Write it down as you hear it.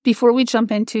Before we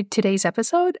jump into today's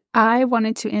episode, I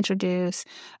wanted to introduce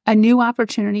a new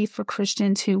opportunity for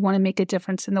Christians who want to make a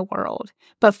difference in the world.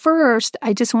 But first,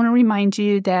 I just want to remind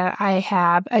you that I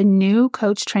have a new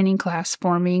coach training class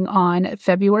forming on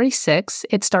February 6th.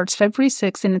 It starts February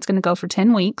 6th and it's going to go for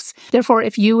 10 weeks. Therefore,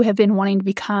 if you have been wanting to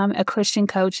become a Christian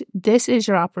coach, this is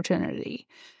your opportunity.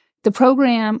 The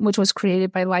program, which was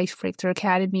created by Life Breakthrough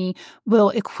Academy, will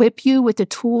equip you with the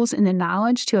tools and the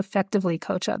knowledge to effectively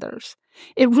coach others.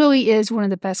 It really is one of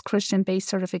the best Christian-based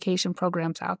certification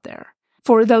programs out there.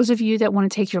 For those of you that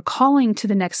want to take your calling to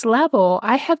the next level,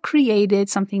 I have created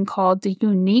something called the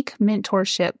Unique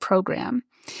Mentorship Program.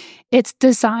 It's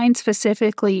designed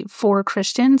specifically for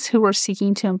Christians who are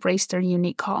seeking to embrace their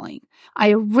unique calling.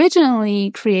 I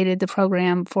originally created the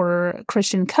program for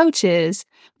Christian coaches,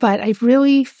 but I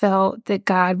really felt that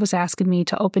God was asking me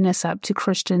to open this up to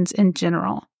Christians in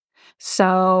general.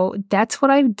 So that's what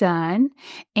I've done.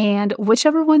 And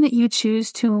whichever one that you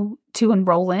choose to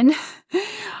enroll in,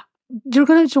 you're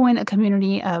going to join a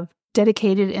community of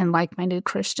dedicated and like-minded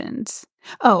Christians.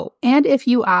 Oh, and if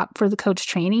you opt for the coach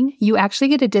training, you actually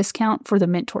get a discount for the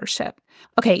mentorship.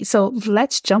 Okay, so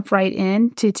let's jump right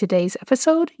into today's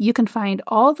episode. You can find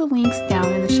all the links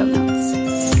down in the show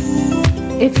notes.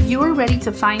 If you're ready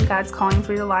to find God's calling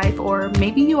for your life, or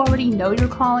maybe you already know your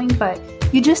calling, but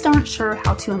you just aren't sure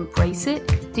how to embrace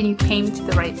it, then you came to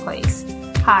the right place.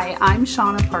 Hi, I'm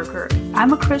Shauna Parker.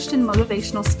 I'm a Christian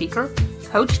motivational speaker,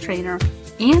 coach trainer,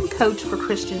 and coach for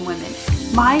Christian women.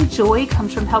 My joy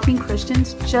comes from helping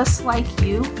Christians just like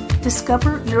you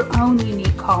discover your own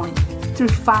unique calling through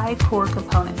 5 core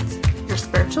components: your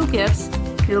spiritual gifts,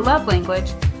 your love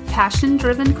language,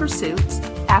 passion-driven pursuits,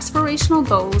 aspirational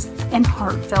goals, and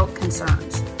heartfelt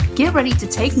concerns. Get ready to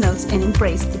take notes and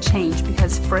embrace the change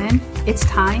because, friend, it's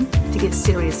time to get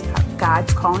serious about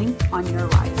God's calling on your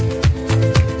life.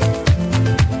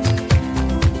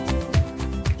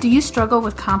 Do you struggle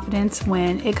with confidence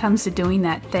when it comes to doing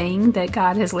that thing that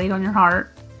God has laid on your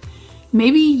heart?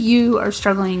 Maybe you are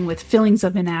struggling with feelings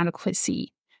of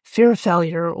inadequacy, fear of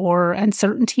failure, or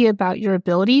uncertainty about your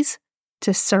abilities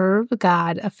to serve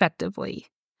God effectively.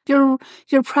 You're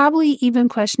probably even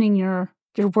questioning your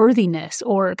worthiness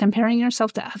or comparing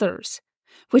yourself to others,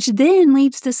 which then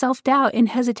leads to self-doubt and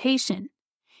hesitation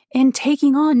and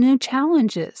taking on new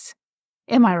challenges.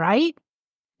 Am I right?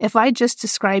 If I just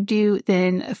described you,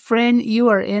 then, friend, you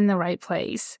are in the right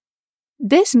place.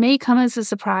 This may come as a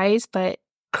surprise, but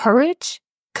courage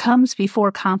comes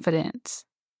before confidence.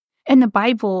 In the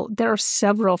Bible, there are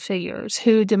several figures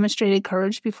who demonstrated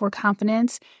courage before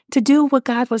confidence to do what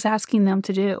God was asking them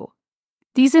to do.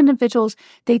 These individuals,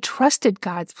 they trusted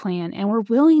God's plan and were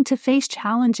willing to face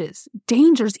challenges,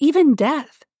 dangers, even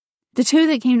death. The 2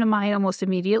 that came to mind almost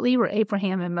immediately were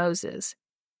Abraham and Moses.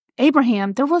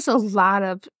 Abraham, there was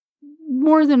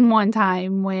more than one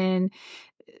time when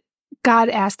God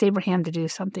asked Abraham to do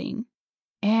something.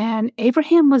 And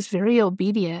Abraham was very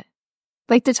obedient.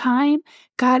 Like the time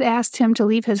God asked him to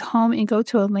leave his home and go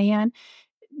to a land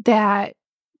that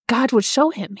God would show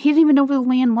him. He didn't even know where the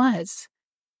land was.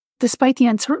 Despite the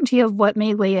uncertainty of what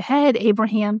may lay ahead,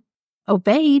 Abraham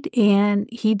obeyed and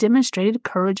he demonstrated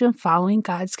courage in following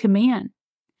God's command,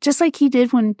 just like he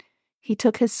did when he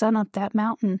took his son up that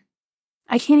mountain.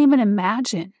 I can't even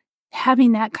imagine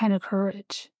having that kind of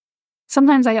courage.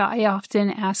 Sometimes I often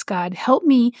ask God, help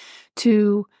me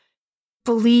to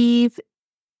believe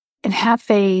and have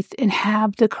faith and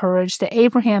have the courage that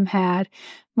Abraham had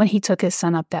when he took his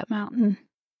son up that mountain.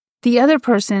 The other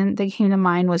person that came to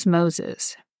mind was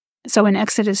Moses. So in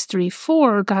Exodus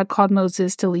 3:4, God called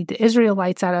Moses to lead the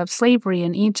Israelites out of slavery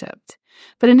in Egypt.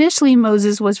 But initially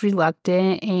Moses was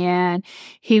reluctant and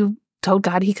he told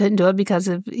God he couldn't do it because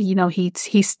of,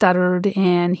 he stuttered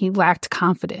and he lacked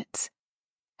confidence.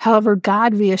 However,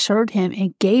 God reassured him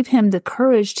and gave him the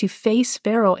courage to face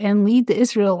Pharaoh and lead the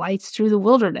Israelites through the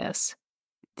wilderness.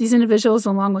 These individuals,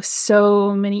 along with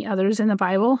so many others in the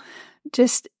Bible,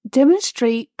 just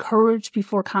demonstrate courage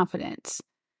before confidence,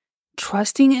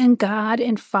 trusting in God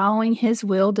and following His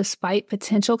will despite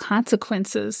potential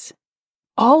consequences.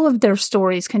 All of their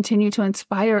stories continue to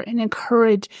inspire and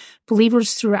encourage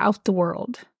believers throughout the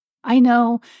world. I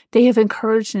know they have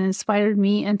encouraged and inspired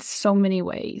me in so many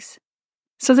ways.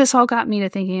 So this all got me to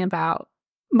thinking about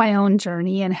my own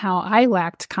journey and how I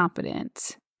lacked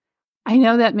confidence. I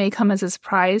know that may come as a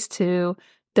surprise to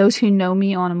those who know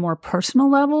me on a more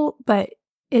personal level, but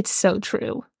it's so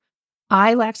true.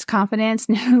 I lacked confidence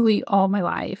nearly all my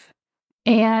life,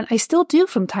 and I still do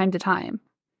from time to time,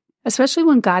 especially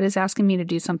when God is asking me to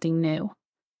do something new.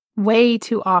 Way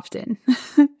too often,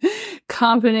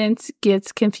 confidence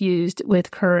gets confused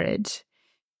with courage.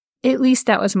 At least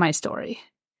that was my story.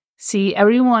 See,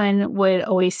 everyone would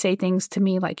always say things to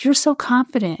me like, "You're so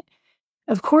confident."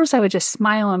 Of course, I would just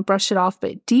smile and brush it off,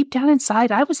 but deep down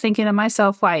inside, I was thinking to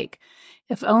myself, like,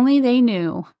 if only they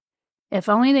knew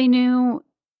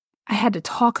I had to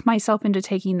talk myself into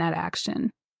taking that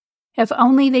action. If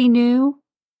only they knew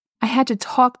I had to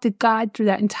talk to God through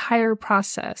that entire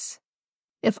process.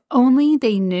 If only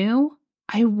they knew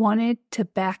I wanted to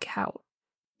back out.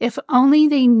 If only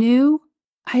they knew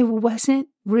I wasn't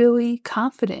really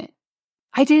confident.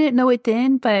 I didn't know it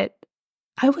then, but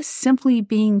I was simply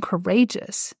being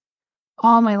courageous.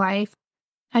 All my life,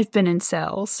 I've been in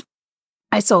sales.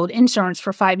 I sold insurance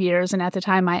for 5 years, and at the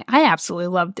time, I absolutely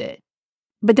loved it.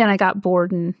 But then I got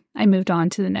bored and I moved on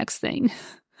to the next thing.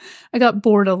 I got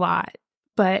bored a lot,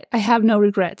 but I have no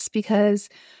regrets because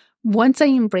once I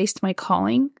embraced my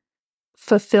calling,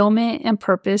 fulfillment and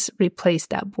purpose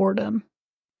replaced that boredom.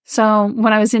 So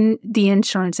when I was in the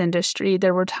insurance industry,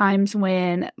 there were times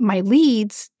when my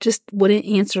leads just wouldn't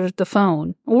answer the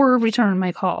phone or return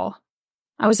my call.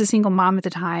 I was a single mom at the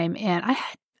time, and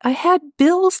I had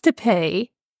bills to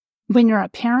pay. When you're a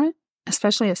parent,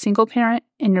 especially a single parent,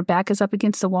 and your back is up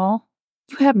against the wall,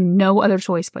 you have no other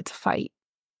choice but to fight.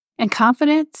 And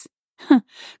confidence?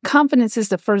 Confidence is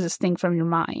the furthest thing from your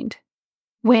mind.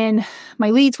 When my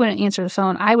leads wouldn't answer the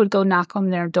phone, I would go knock on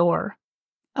their door.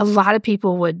 A lot of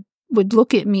people would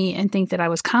look at me and think that I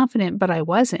was confident, but I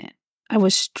wasn't. I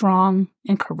was strong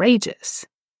and courageous.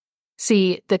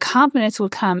 See, the confidence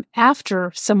would come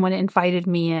after someone invited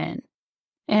me in.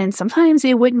 And sometimes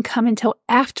it wouldn't come until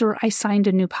after I signed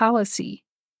a new policy.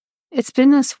 It's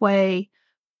been this way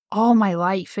all my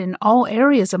life, in all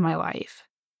areas of my life.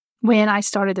 When I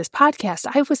started this podcast,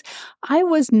 I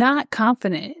was not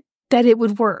confident that it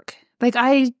would work. Like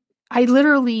I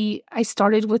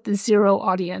started with the 0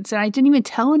 audience, and I didn't even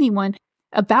tell anyone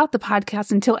about the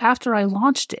podcast until after I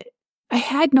launched it. I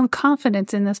had no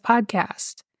confidence in this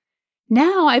podcast.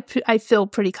 Now I feel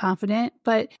pretty confident,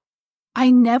 but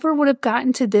I never would have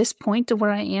gotten to this point to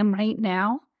where I am right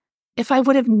now if I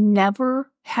would have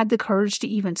never had the courage to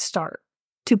even start,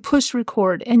 to push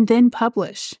record and then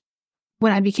publish.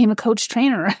 When I became a coach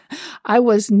trainer, I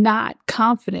was not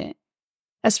confident,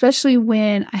 especially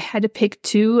when I had to pick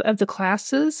 2 of the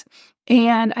classes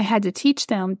and I had to teach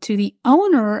them to the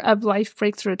owner of Life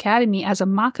Breakthrough Academy as a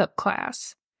mock-up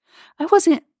class. I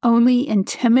wasn't only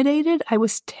intimidated, I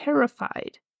was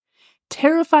terrified.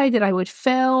 Terrified that I would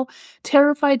fail,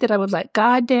 terrified that I would let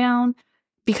God down,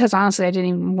 because honestly, I didn't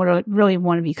even really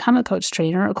want to become a coach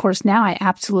trainer. Of course, now I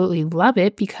absolutely love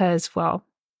it because, well,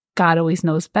 God always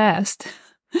knows best.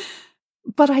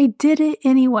 But I did it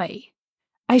anyway.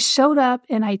 I showed up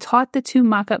and I taught the 2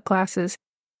 mock-up classes.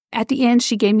 At the end,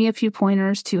 she gave me a few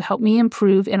pointers to help me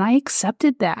improve, and I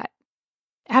accepted that.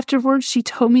 Afterwards, she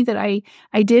told me that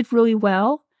I did really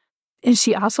well, and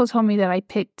she also told me that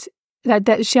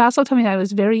she also told me that I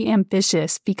was very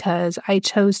ambitious because I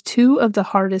chose 2 of the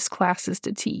hardest classes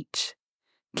to teach.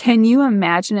 Can you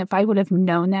imagine if I would have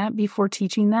known that before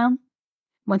teaching them?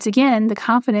 Once again, the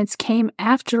confidence came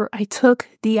after I took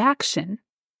the action.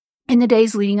 In the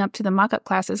days leading up to the mock-up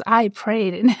classes, I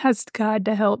prayed and asked God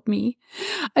to help me.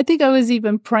 I think I was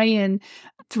even praying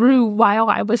through while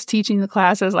I was teaching the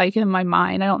classes, like in my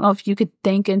mind. I don't know if you could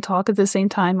think and talk at the same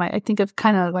time. I think I've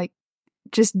kind of like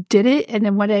just did it. And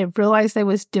then when I realized I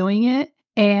was doing it,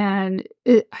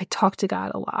 I talk to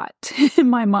God a lot in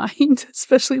my mind,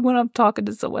 especially when I'm talking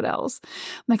to someone else.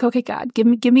 I'm like, okay, God, give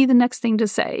me the next thing to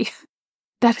say.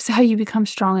 That is how you become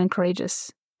strong and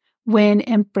courageous when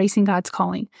embracing God's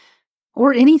calling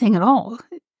or anything at all.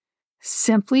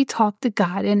 Simply talk to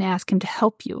God and ask Him to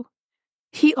help you.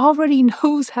 He already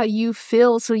knows how you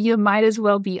feel, so you might as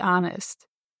well be honest.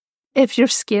 If you're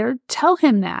scared, tell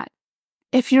Him that.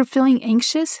 If you're feeling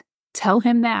anxious, tell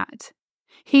Him that.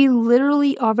 He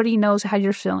literally already knows how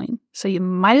you're feeling, so you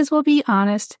might as well be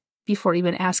honest before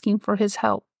even asking for His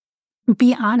help.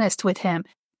 Be honest with Him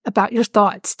about your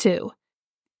thoughts, too.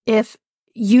 If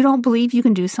you don't believe you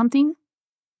can do something,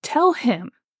 tell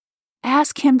Him.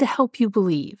 Ask Him to help you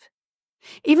believe.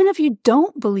 Even if you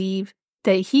don't believe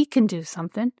that He can do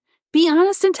something, be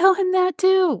honest and tell Him that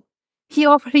too. He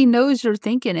already knows you're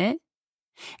thinking it.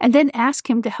 And then ask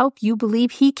Him to help you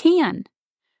believe He can.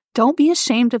 Don't be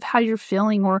ashamed of how you're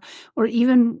feeling or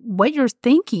even what you're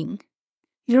thinking.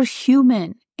 You're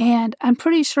human, and I'm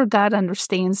pretty sure God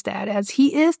understands that, as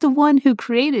He is the one who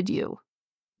created you.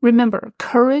 Remember,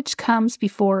 courage comes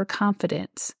before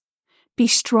confidence. Be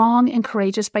strong and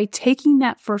courageous by taking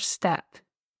that first step.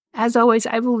 As always,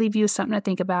 I will leave you with something to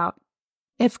think about.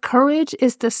 If courage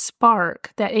is the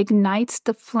spark that ignites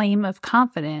the flame of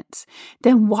confidence,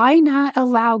 then why not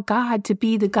allow God to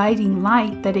be the guiding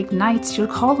light that ignites your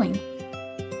calling?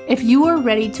 If you are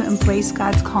ready to embrace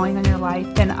God's calling on your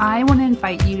life, then I want to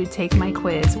invite you to take my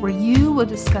quiz, where you will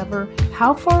discover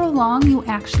how far along you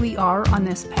actually are on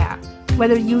this path.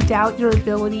 Whether you doubt your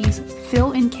abilities,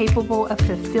 feel incapable of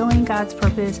fulfilling God's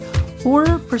purpose,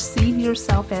 or perceive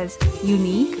yourself as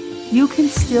unique, you can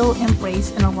still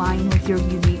embrace and align with your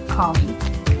unique calling.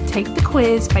 Take the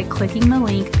quiz by clicking the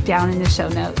link down in the show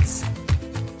notes.